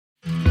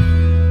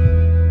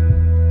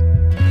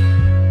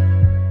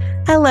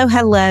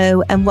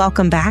Hello, and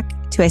welcome back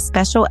to a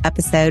special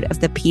episode of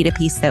the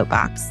P2P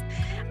Soapbox.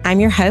 I'm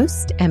your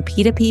host and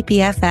P2P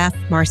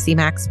BFF, Marcy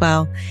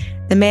Maxwell,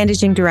 the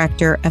Managing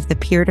Director of the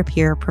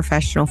Peer-to-Peer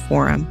Professional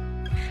Forum.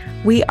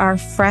 We are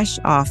fresh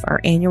off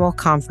our annual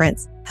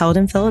conference held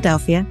in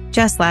Philadelphia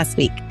just last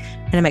week,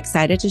 and I'm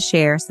excited to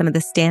share some of the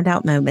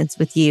standout moments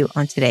with you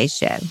on today's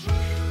show.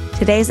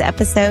 Today's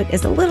episode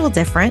is a little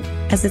different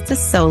as it's a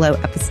solo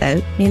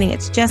episode, meaning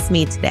it's just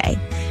me today.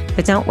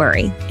 But don't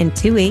worry, in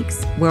 2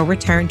 weeks, we'll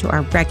return to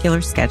our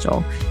regular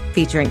schedule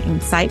featuring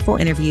insightful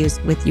interviews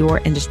with your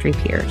industry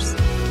peers.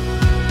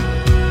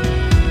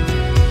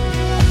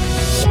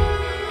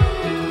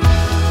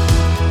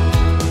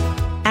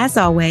 As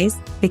always,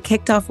 we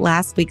kicked off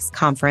last week's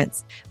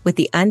conference with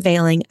the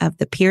unveiling of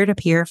the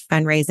peer-to-peer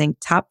fundraising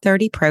top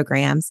 30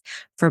 programs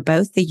for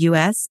both the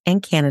U.S.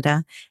 and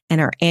Canada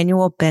in our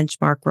annual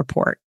benchmark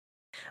report.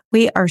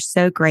 We are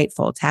so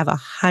grateful to have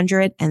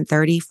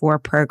 134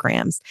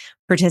 programs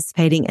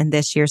participating in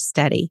this year's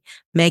study,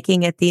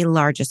 making it the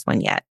largest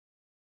one yet.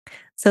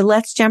 So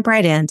let's jump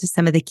right into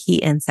some of the key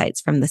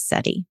insights from the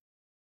study.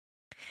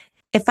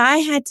 If I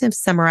had to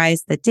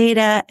summarize the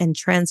data and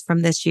trends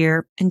from this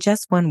year in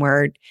just one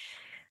word,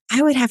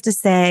 I would have to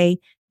say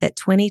that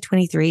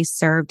 2023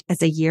 served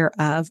as a year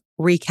of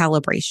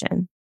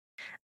recalibration,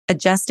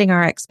 adjusting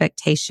our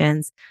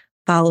expectations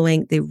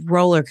following the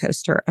roller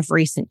coaster of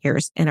recent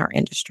years in our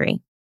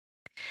industry.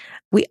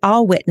 We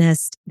all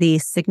witnessed the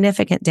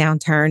significant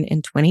downturn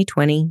in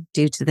 2020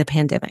 due to the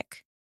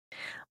pandemic.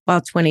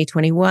 While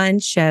 2021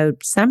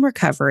 showed some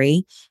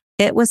recovery,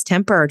 it was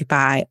tempered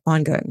by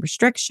ongoing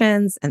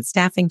restrictions and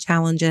staffing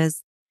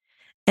challenges.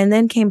 And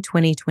then came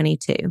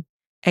 2022,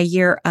 a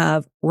year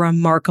of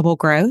remarkable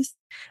growth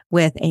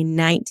with a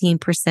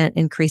 19%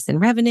 increase in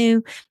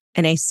revenue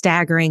and a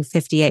staggering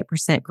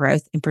 58%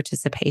 growth in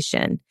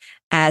participation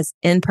as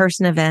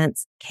in-person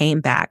events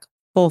came back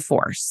full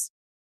force.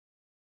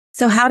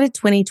 So how did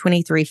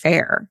 2023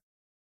 fare?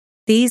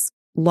 These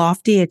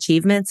lofty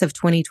achievements of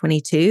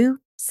 2022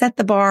 set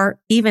the bar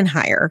even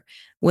higher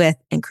with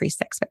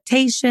increased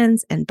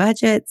expectations and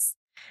budgets.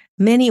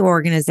 Many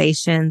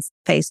organizations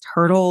faced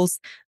hurdles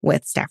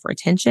with staff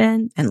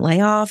retention and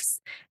layoffs,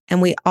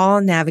 and we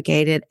all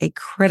navigated a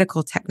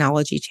critical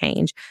technology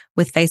change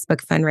with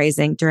Facebook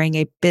fundraising during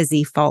a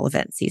busy fall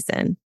event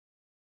season.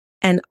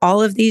 And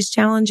all of these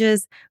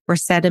challenges were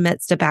set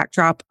amidst a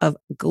backdrop of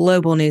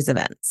global news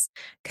events,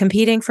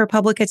 competing for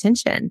public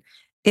attention.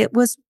 It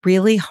was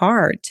really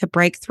hard to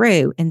break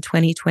through in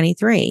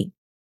 2023.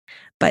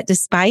 But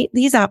despite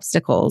these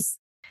obstacles,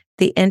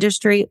 the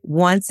industry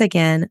once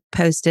again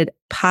posted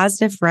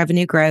positive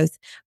revenue growth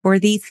for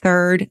the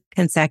third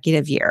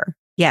consecutive year.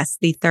 Yes,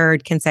 the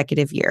third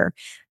consecutive year.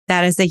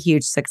 That is a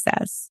huge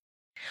success.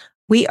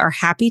 We are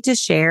happy to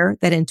share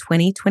that in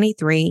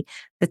 2023,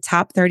 the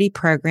top 30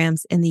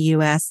 programs in the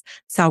U.S.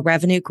 saw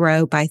revenue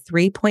grow by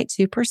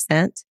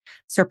 3.2%,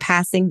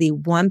 surpassing the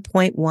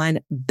 $1.1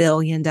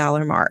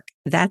 billion mark.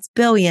 That's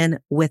billion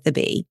with a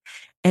B,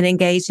 and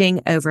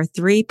engaging over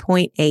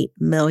 3.8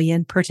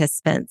 million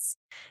participants,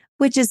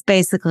 which is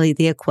basically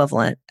the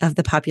equivalent of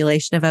the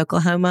population of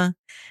Oklahoma,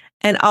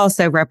 and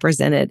also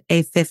represented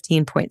a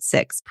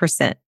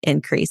 15.6%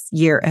 increase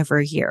year over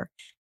year.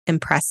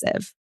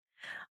 Impressive.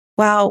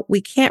 While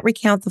we can't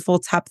recount the full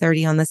top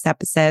 30 on this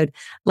episode,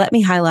 let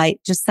me highlight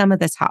just some of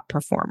the top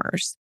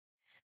performers.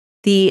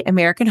 The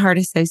American Heart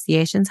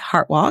Association's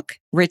Heart Walk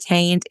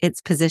retained its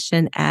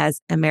position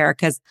as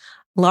America's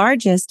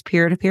largest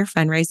peer-to-peer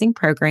fundraising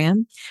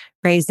program,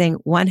 raising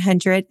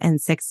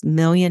 $106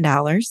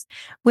 million,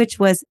 which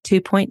was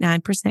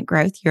 2.9%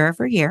 growth year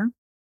over year.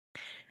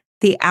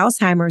 The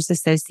Alzheimer's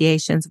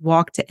Association's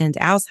Walk to End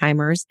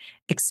Alzheimer's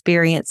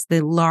experienced the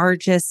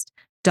largest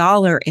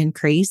dollar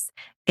increase,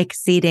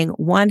 exceeding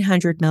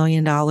 $100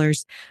 million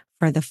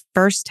for the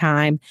first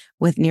time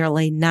with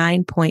nearly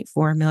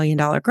 $9.4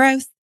 million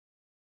growth.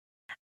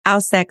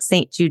 ALSEC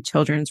St. Jude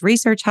Children's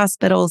Research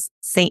Hospital's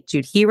St.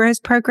 Jude Heroes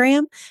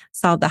program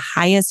saw the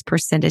highest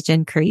percentage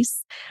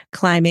increase,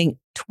 climbing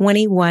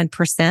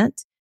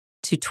 21%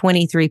 to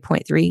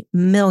 $23.3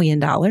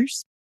 million.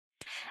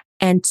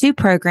 And 2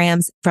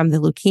 programs from the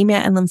Leukemia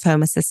and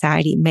Lymphoma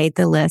Society made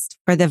the list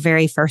for the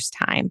very first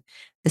time.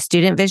 The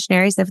Student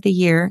Visionaries of the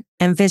Year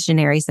and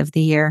Visionaries of the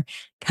Year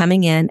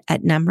coming in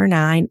at number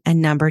 9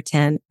 and number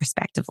 10,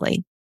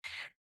 respectively.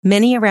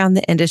 Many around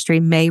the industry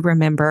may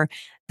remember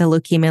the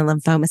Leukemia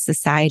and Lymphoma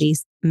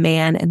Society's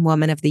Man and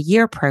Woman of the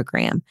Year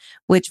program,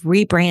 which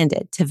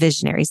rebranded to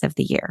Visionaries of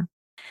the Year.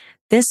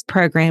 This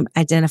program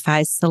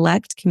identifies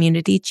select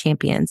community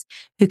champions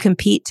who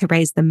compete to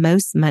raise the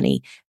most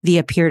money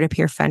via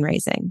peer-to-peer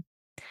fundraising.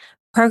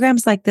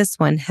 Programs like this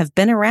one have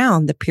been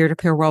around the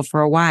peer-to-peer world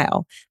for a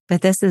while,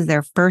 but this is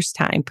their first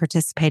time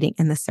participating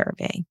in the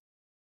survey.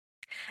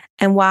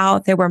 And while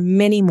there were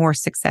many more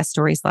success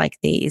stories like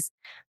these,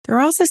 there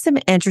are also some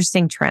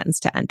interesting trends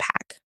to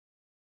unpack.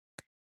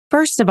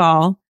 First of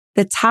all,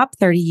 the top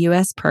 30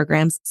 U.S.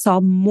 programs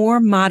saw more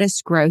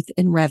modest growth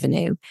in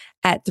revenue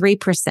at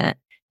 3%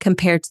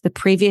 compared to the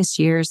previous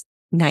year's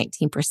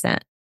 19%.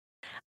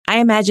 I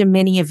imagine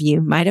many of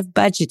you might have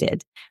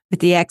budgeted with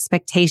the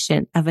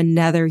expectation of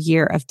another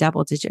year of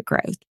double-digit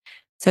growth.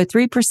 So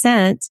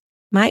 3%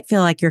 might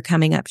feel like you're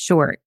coming up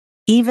short,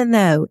 even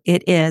though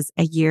it is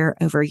a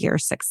year-over-year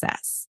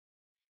success.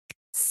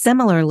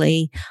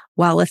 Similarly,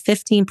 while a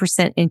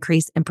 15%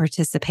 increase in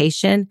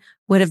participation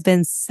would have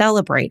been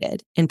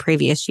celebrated in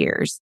previous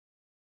years,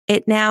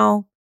 it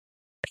now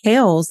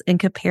pales in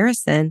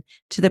comparison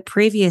to the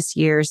previous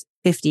year's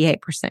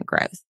 58%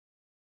 growth.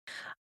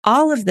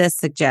 All of this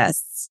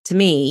suggests to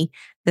me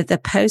that the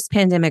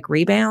post-pandemic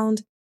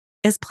rebound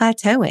is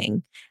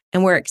plateauing,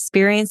 and we're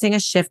experiencing a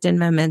shift in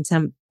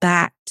momentum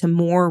back to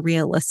more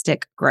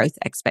realistic growth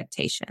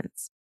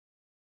expectations.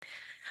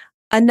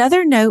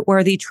 Another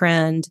noteworthy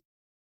trend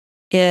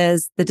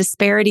is the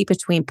disparity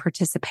between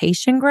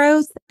participation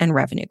growth and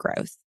revenue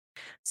growth.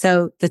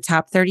 So the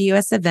top 30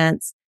 U.S.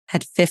 events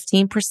had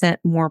 15%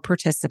 more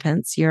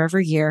participants year over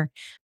year,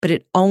 but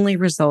it only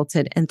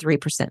resulted in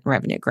 3%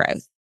 revenue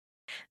growth.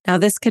 Now,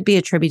 this could be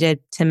attributed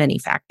to many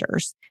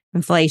factors: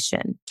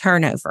 inflation,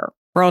 turnover,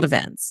 world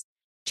events,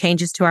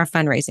 changes to our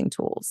fundraising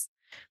tools.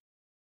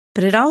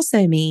 But it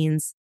also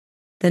means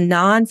the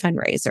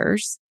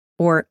non-fundraisers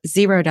or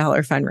 $0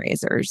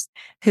 fundraisers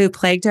who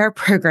plagued our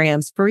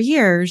programs for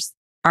years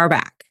are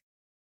back.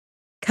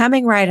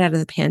 Coming right out of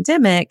the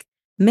pandemic,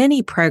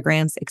 many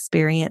programs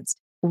experienced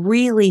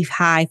really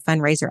high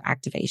fundraiser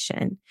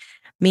activation,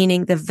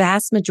 meaning the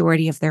vast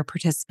majority of their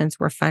participants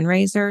were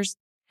fundraisers,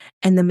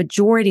 and the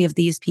majority of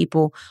these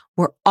people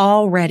were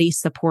already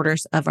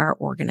supporters of our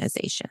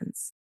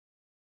organizations.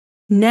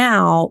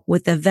 Now,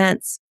 with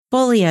events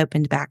fully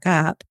opened back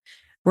up,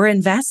 we're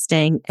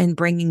investing in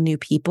bringing new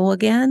people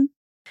again.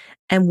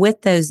 And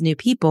with those new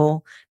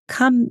people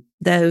come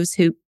those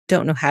who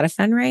don't know how to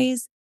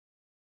fundraise,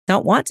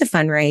 don't want to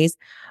fundraise,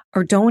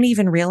 or don't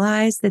even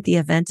realize that the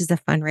event is a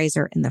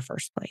fundraiser in the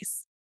first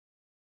place.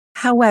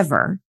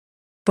 However,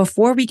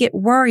 before we get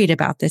worried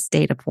about this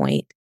data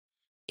point,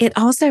 it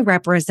also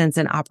represents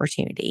an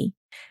opportunity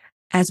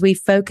as we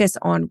focus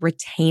on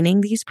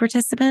retaining these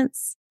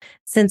participants,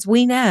 since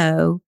we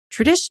know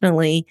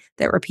traditionally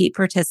that repeat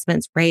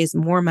participants raise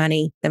more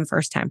money than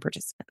first-time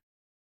participants.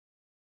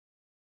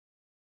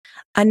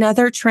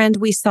 Another trend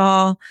we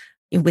saw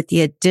with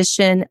the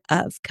addition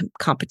of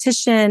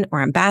competition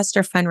or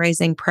ambassador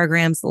fundraising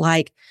programs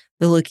like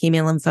the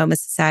Leukemia Lymphoma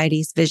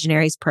Society's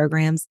Visionaries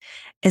programs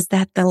is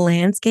that the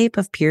landscape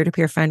of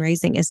peer-to-peer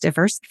fundraising is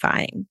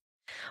diversifying.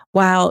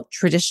 While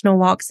traditional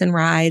walks and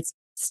rides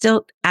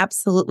still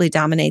absolutely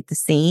dominate the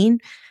scene,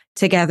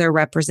 together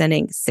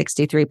representing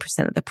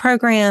 63% of the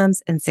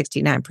programs and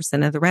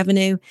 69% of the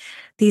revenue,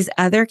 these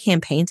other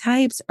campaign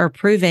types are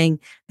proving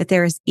that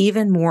there is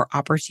even more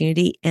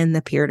opportunity in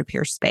the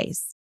peer-to-peer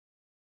space.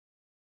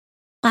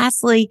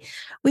 Lastly,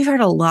 we've heard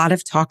a lot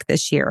of talk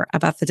this year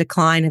about the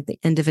decline of the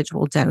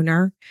individual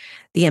donor,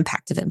 the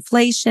impact of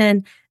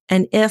inflation,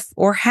 and if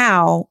or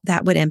how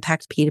that would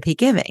impact P2P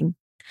giving.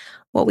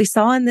 What we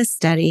saw in this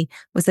study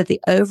was that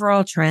the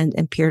overall trend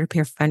in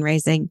peer-to-peer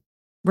fundraising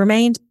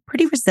remained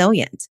pretty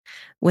resilient,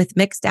 with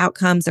mixed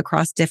outcomes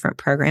across different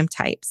program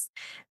types,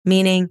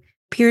 meaning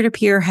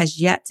peer-to-peer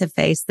has yet to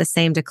face the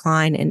same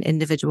decline in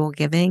individual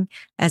giving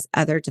as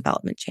other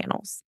development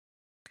channels.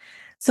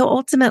 So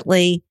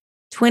ultimately,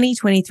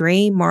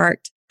 2023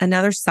 marked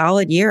another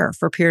solid year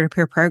for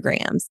peer-to-peer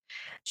programs,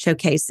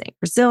 showcasing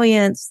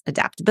resilience,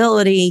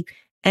 adaptability,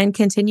 and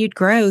continued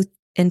growth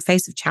in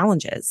face of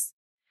challenges.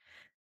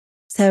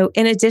 So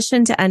in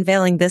addition to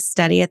unveiling this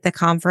study at the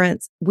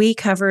conference, we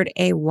covered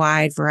a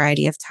wide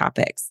variety of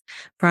topics,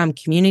 from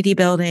community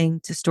building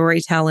to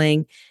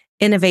storytelling,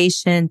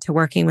 innovation to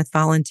working with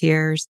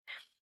volunteers,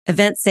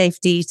 event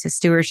safety to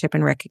stewardship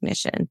and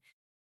recognition.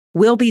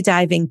 We'll be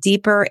diving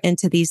deeper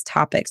into these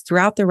topics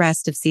throughout the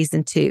rest of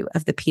season 2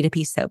 of the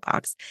P2P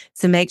Soapbox,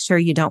 so make sure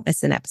you don't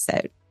miss an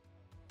episode.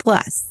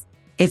 Plus,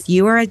 if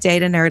you are a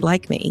data nerd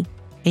like me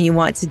and you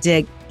want to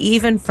dig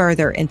even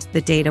further into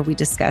the data we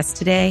discussed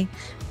today,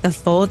 the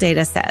full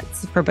data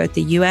sets for both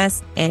the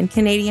US and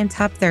Canadian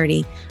top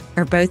 30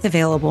 are both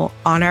available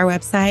on our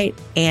website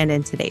and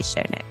in today's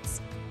show notes.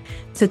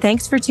 So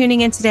thanks for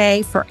tuning in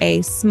today for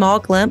a small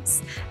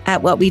glimpse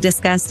at what we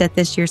discussed at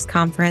this year's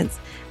conference.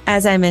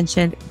 As I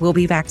mentioned, we'll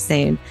be back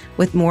soon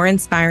with more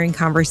inspiring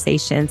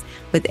conversations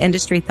with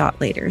industry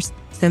thought leaders.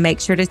 So make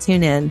sure to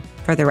tune in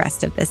for the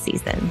rest of this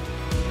season.